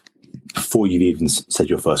before you've even said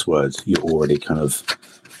your first word, you're already kind of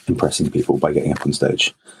impressing people by getting up on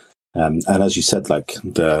stage. And as you said, like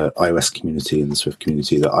the iOS community and the Swift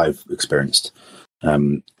community that I've experienced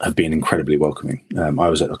have been incredibly welcoming. I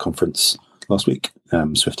was at a conference last week,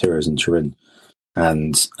 Swift Heroes in Turin,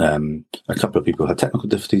 and a couple of people had technical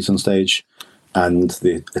difficulties on stage, and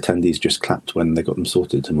the attendees just clapped when they got them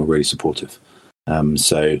sorted and were really supportive.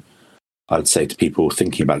 So I'd say to people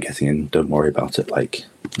thinking about getting in, don't worry about it. Like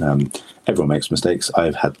everyone makes mistakes.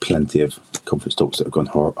 I've had plenty of conference talks that have gone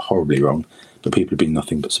horribly wrong, but people have been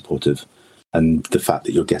nothing but supportive. And the fact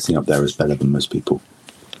that you're getting up there is better than most people.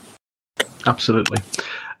 Absolutely.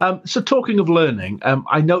 So talking of learning,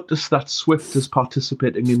 I noticed that Swift is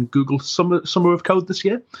participating in Google Summer of Code this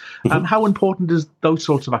year. How important is those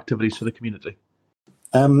sorts of activities for the community?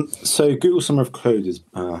 So Google Summer of Code is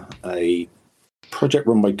a project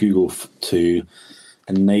run by Google to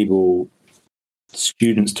enable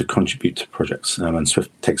students to contribute to projects, and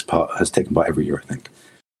Swift has taken part every year, I think.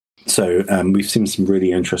 So we've seen some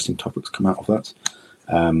really interesting topics come out of that.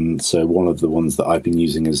 So one of the ones that I've been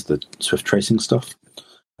using is the Swift tracing stuff,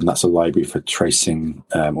 and that's a library for tracing,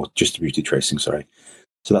 or distributed tracing, sorry.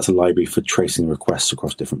 So that's a library for tracing requests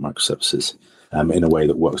across different microservices in a way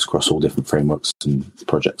that works across all different frameworks and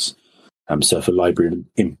projects. So if a library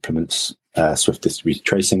implements Swift distributed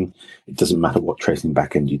tracing, it doesn't matter what tracing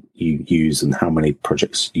backend you use and how many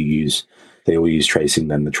projects you use. They all use tracing,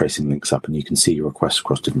 then the tracing links up and you can see your requests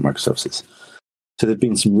across different microservices. So there have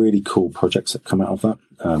been some really cool projects that come out of that,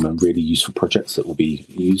 and really useful projects that will be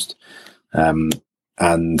used.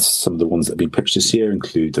 And some of the ones that have been pitched this year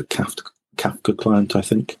include a Kafka client, I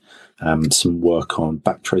think, some work on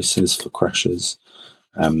backtraces for crashes.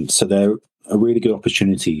 So they're a really good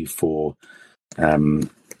opportunity for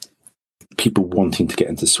people wanting to get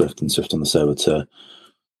into Swift and Swift on the server to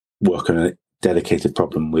work on a dedicated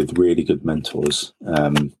problem with really good mentors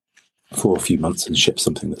for a few months and ship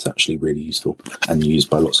something that's actually really useful and used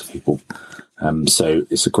by lots of people. So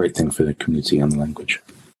it's a great thing for the community and the language.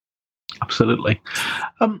 Absolutely.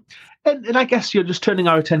 And I guess you're just turning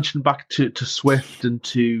our attention back to Swift and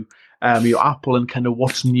to your Apple and kind of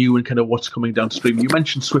what's new and kind of what's coming downstream. You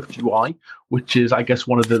mentioned Swift UI, which is, I guess,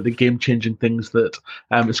 one of the game-changing things that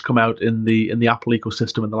has come out in the Apple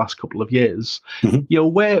ecosystem in the last couple of years. Mm-hmm. You know,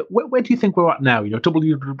 where do you think we're at now? You know,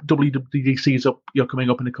 WWDC is up. You're coming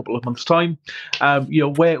up in a couple of months' time. You know,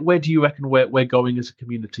 where do you reckon we're going as a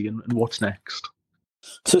community, and what's next?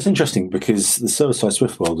 So it's interesting because the server-side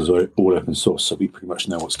Swift world is all open source, so we pretty much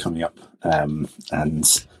know what's coming up,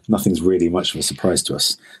 and nothing's really much of a surprise to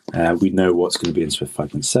us. We know what's going to be in Swift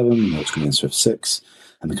 5.7, we know what's going to be in Swift 6,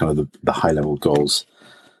 and the kind of the high-level goals.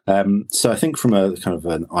 So I think from a kind of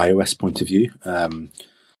an iOS point of view,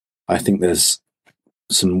 I think there's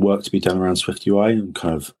some work to be done around Swift UI and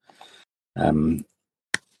kind of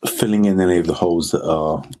filling in any of the holes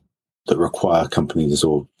that require companies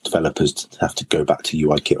or developers to have to go back to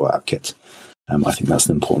UIKit or AppKit. I think that's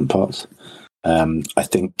an important part. I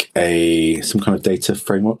think some kind of data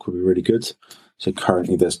framework would be really good. So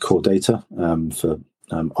currently there's core data for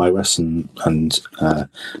iOS and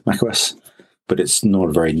macOS, but it's not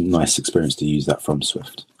a very nice experience to use that from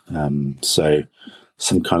Swift. So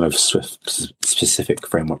some kind of Swift-specific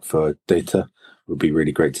framework for data would be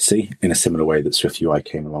really great to see, in a similar way that Swift UI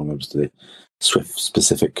came along. It was the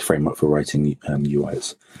Swift-specific framework for writing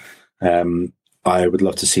UIs. I would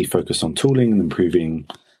love to see focus on tooling and improving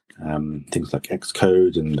things like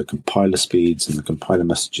Xcode and the compiler speeds and the compiler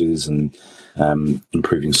messages, and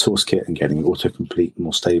improving SourceKit and getting autocomplete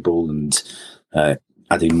more stable, and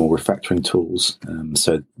adding more refactoring tools.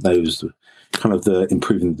 So those kind of the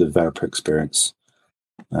improving the developer experience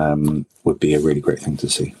would be a really great thing to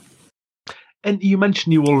see. And you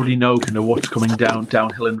mentioned you already know kind of what's coming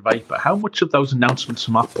downhill in Vapor. How much of those announcements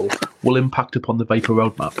from Apple will impact upon the Vapor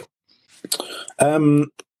roadmap?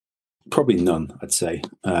 Probably none, I'd say.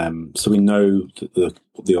 So we know that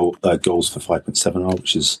the goals for 5.7 are,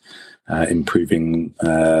 which is improving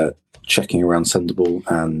checking around sendable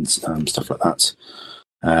and stuff like that.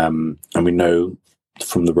 And we know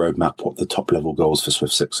from the roadmap what the top level goals for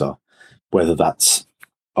Swift 6 are, whether that's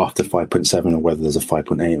after 5.7 or whether there's a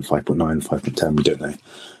 5.8 and 5.9 and 5.10, we don't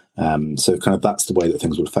know. So kind of that's the way that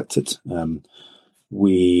things will affect it.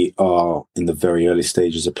 We are in the very early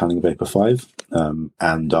stages of planning Vapor 5,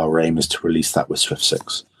 and our aim is to release that with Swift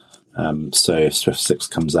 6. So if Swift 6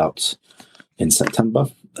 comes out in September,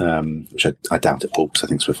 which I doubt it will, because I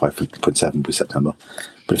think Swift 5.7 will be September.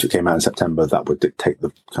 But if it came out in September, that would dictate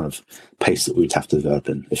the kind of pace that we would have to develop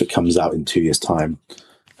in. If it comes out in 2 years' time,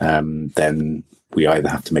 then we either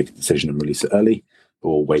have to make a decision and release it early,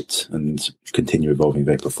 or wait and continue evolving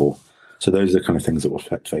Vapor 4. So those are the kind of things that will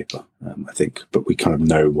affect Vapor, I think. But we kind of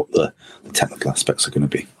know what the technical aspects are going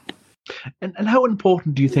to be. And how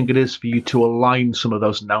important do you think it is for you to align some of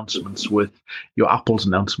those announcements with your Apple's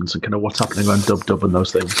announcements and kind of what's happening around DubDub and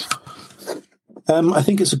those things? I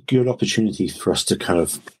think it's a good opportunity for us to kind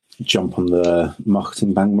of jump on the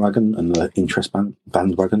marketing bandwagon and the interest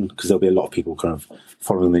bandwagon, because there'll be a lot of people kind of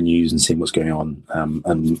following the news and seeing what's going on,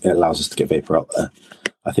 and it allows us to get Vapor out there.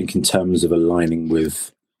 I think in terms of aligning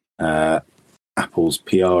with Apple's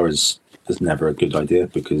PR is never a good idea,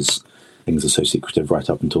 because things are so secretive right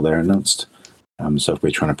up until they're announced. So if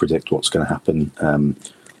we're trying to predict what's going to happen,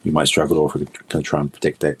 we might struggle, or if we're going to try and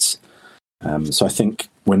predict dates. So I think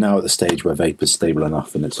we're now at the stage where Vapor's stable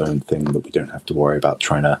enough in its own thing that we don't have to worry about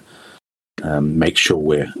trying to make sure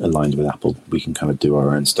we're aligned with Apple. We can kind of do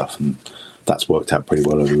our own stuff, and that's worked out pretty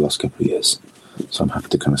well over the last couple of years. So I'm happy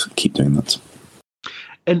to kind of keep doing that.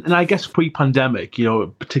 And I guess pre-pandemic,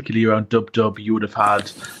 particularly around DubDub, you would have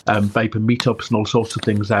had Vapor meetups and all sorts of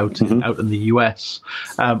things out in the US.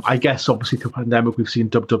 I guess obviously through the pandemic, we've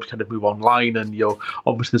seen DubDub kind of move online, and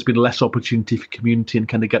obviously there's been less opportunity for community and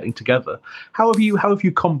kind of getting together. How have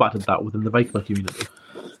you combated that within the Vapor community?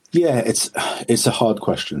 Yeah, it's a hard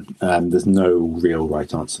question. There's no real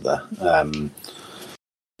right answer there.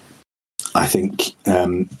 I think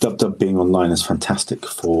DubDub being online is fantastic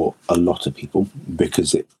for a lot of people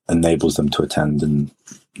because it enables them to attend, and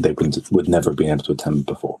they would never have been able to attend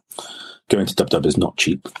before. Going to DubDub is not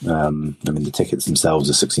cheap. The tickets themselves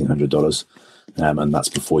are $1,600, and that's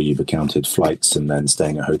before you've accounted flights and then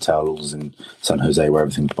staying at hotels in San Jose where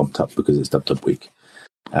everything's bumped up because it's DubDub week.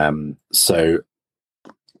 So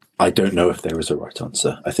I don't know if there is a right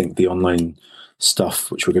answer. I think the online stuff,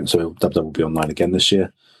 which DubDub will be online again this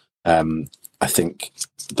year. I think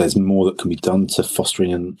there's more that can be done to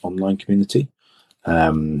fostering an online community.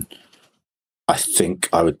 I think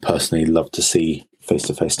I would personally love to see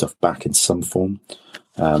face-to-face stuff back in some form,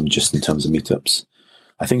 just in terms of meetups.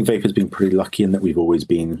 I think Vapor's been pretty lucky in that we've always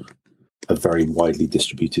been a very widely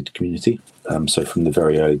distributed community. So from the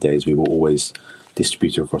very early days, we were always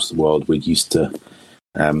distributed across the world. We're used to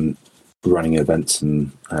running events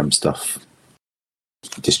and stuff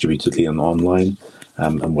distributedly and online.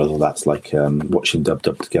 And whether that's like watching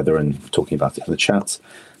DubDub together and talking about it in the chat,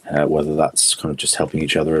 whether that's kind of just helping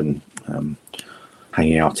each other and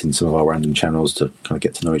hanging out in some of our random channels to kind of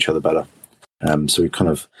get to know each other better. So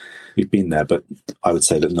we've been there, but I would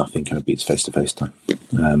say that nothing kind of beats face-to-face time.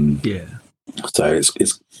 So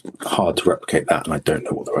it's hard to replicate that, and I don't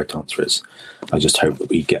know what the right answer is. I just hope that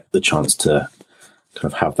we get the chance to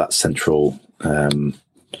kind of have that central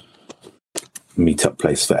meetup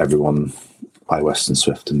place for everyone, iOS and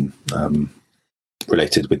Swift, and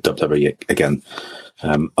related with DubDub again.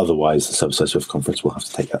 Otherwise, the Server-Side Swift conference will have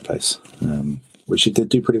to take that place, which it did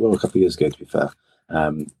do pretty well a couple of years ago, to be fair.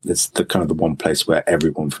 It's the kind of the one place where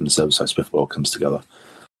everyone from the Server-Side Swift world comes together.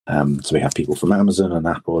 So we have people from Amazon and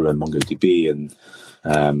Apple and MongoDB and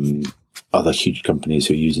other huge companies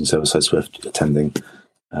who are using Server-Side Swift attending,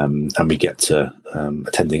 and we get to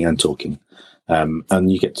attending and talking. And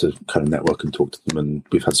you get to kind of network and talk to them, and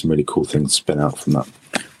we've had some really cool things spin out from that.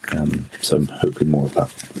 So I'm hoping more of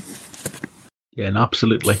that. Yeah,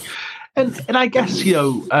 absolutely. And I guess,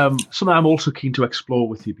 something I'm also keen to explore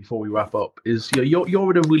with you before we wrap up is,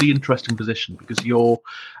 you're in a really interesting position because you're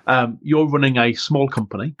running a small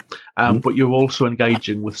company, but you're also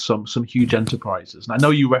engaging with some huge enterprises. And I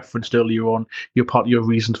know you referenced earlier on part of your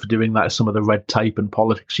reasons for doing that is some of the red tape and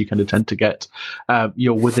politics you kind of tend to get,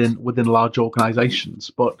 within large organizations.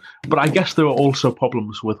 But I guess there are also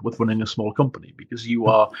problems with running a small company because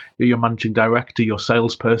you're managing director, you're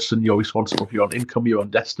salesperson, you're responsible for your own income, your own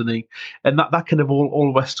destiny. And that kind of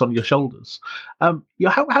all rests on your shoulders. How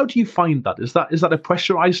do you find that? Is that a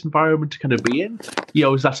pressurized environment to kind of be in?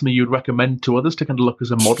 Is that something you'd recommend to others to kind of look as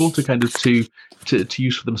a model to kind of to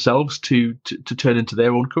use for themselves to turn into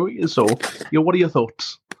their own careers? Or what are your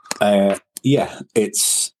thoughts? That's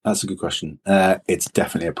a good question. It's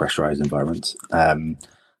definitely a pressurized environment. At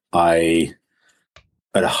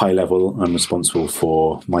a high level, I'm responsible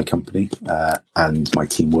for my company and my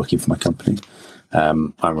team working for my company.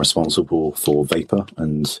 I'm responsible for Vapor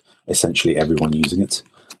and essentially everyone using it.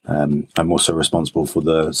 I'm also responsible for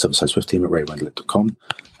the Server-Side Swift team at RateRenderLit.com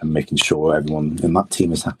and making sure everyone in that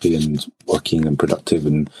team is happy and working and productive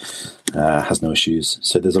and has no issues.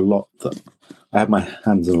 So there's a lot that I have my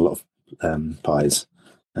hands in a lot of pies,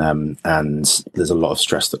 and there's a lot of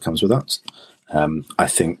stress that comes with that. I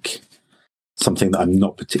think something that I'm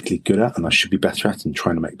not particularly good at and I should be better at and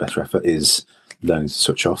trying to make better effort is learning to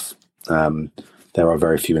switch off. There are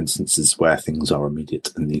very few instances where things are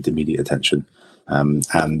immediate and need immediate attention.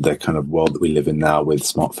 And the kind of world that we live in now with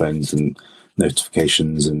smartphones and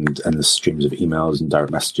notifications and the streams of emails and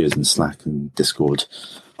direct messages and Slack and Discord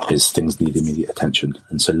is things need immediate attention.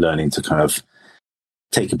 And so learning to kind of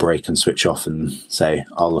take a break and switch off and say,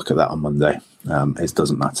 I'll look at that on Monday. It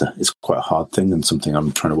doesn't matter. It's quite a hard thing and something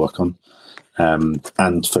I'm trying to work on.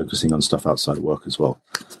 And focusing on stuff outside of work as well.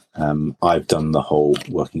 I've done the whole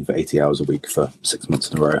working for 80 hours a week for 6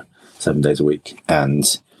 months in a row, 7 days a week.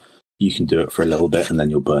 And you can do it for a little bit and then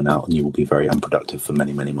you'll burn out and you will be very unproductive for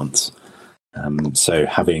many, many months. So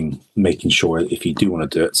making sure if you do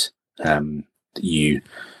want to do it, that you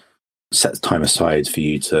set time aside for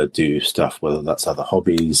you to do stuff, whether that's other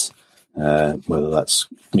hobbies, whether that's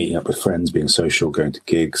meeting up with friends, being social, going to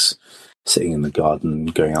gigs, sitting in the garden,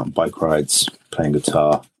 going out on bike rides, playing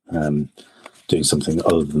guitar, doing something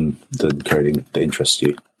other than coding that interests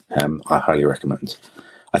you. I highly recommend.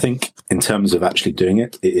 I think in terms of actually doing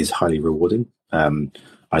it, it is highly rewarding.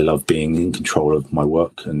 I love being in control of my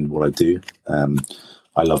work and what I do.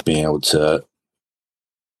 I love being able to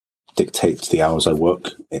dictate the hours I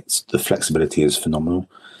work. The flexibility is phenomenal.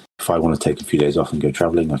 If I want to take a few days off and go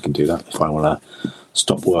traveling, I can do that. If I want to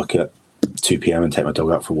stop work at 2 p.m. and take my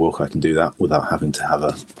dog out for a walk, I can do that without having to have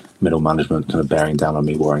a middle management kind of bearing down on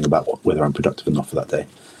me, worrying about whether I'm productive or not for that day.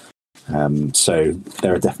 So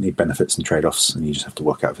there are definitely benefits and trade-offs, and you just have to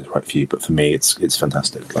work out if it's right for you. But for me, it's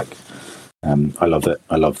fantastic. I love it.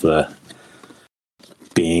 I love the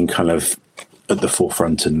being kind of at the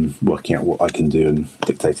forefront and working out what I can do and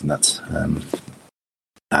dictating that,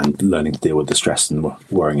 and learning to deal with the stress and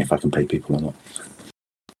worrying if I can pay people or not.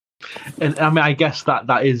 And I mean, I guess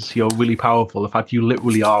that is really powerful. The fact you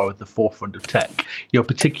literally are at the forefront of tech,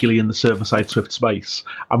 particularly in the server-side Swift space.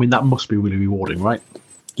 I mean, that must be really rewarding, right?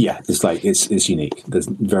 Yeah, it's unique. There's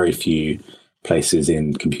very few places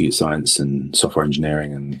in computer science and software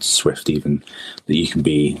engineering and Swift even that you can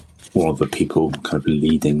be one of the people kind of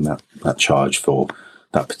leading that charge for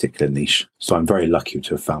that particular niche. So I'm very lucky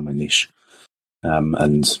to have found my niche,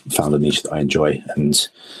 and found a niche that I enjoy, and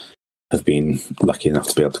have been lucky enough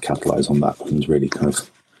to be able to capitalize on that and really kind of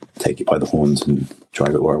take it by the horns and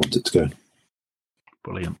drive it where I want it to go.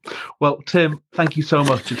 Brilliant. Well, Tim, thank you so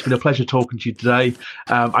much. It's been a pleasure talking to you today.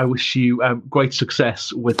 I wish you great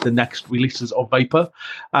success with the next releases of Vapor,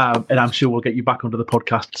 and I'm sure we'll get you back onto the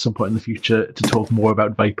podcast at some point in the future to talk more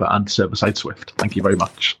about Vapor and server-side Swift. Thank you very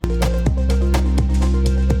much.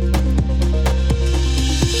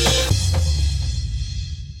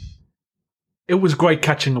 It was great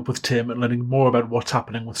catching up with Tim and learning more about what's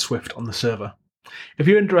happening with Swift on the server. If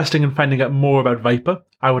you're interested in finding out more about Vapor,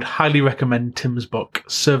 I would highly recommend Tim's book,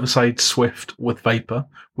 Server-Side Swift with Vapor,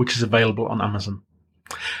 which is available on Amazon.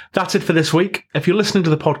 That's it for this week. If you're listening to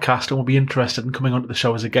the podcast and will be interested in coming onto the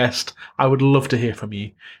show as a guest, I would love to hear from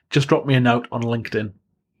you. Just drop me a note on LinkedIn.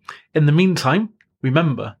 In the meantime,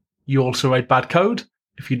 remember, you also write bad code.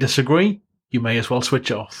 If you disagree, you may as well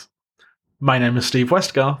switch off. My name is Steve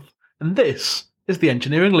Westgarth, and this is The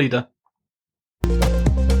Engineering Leader.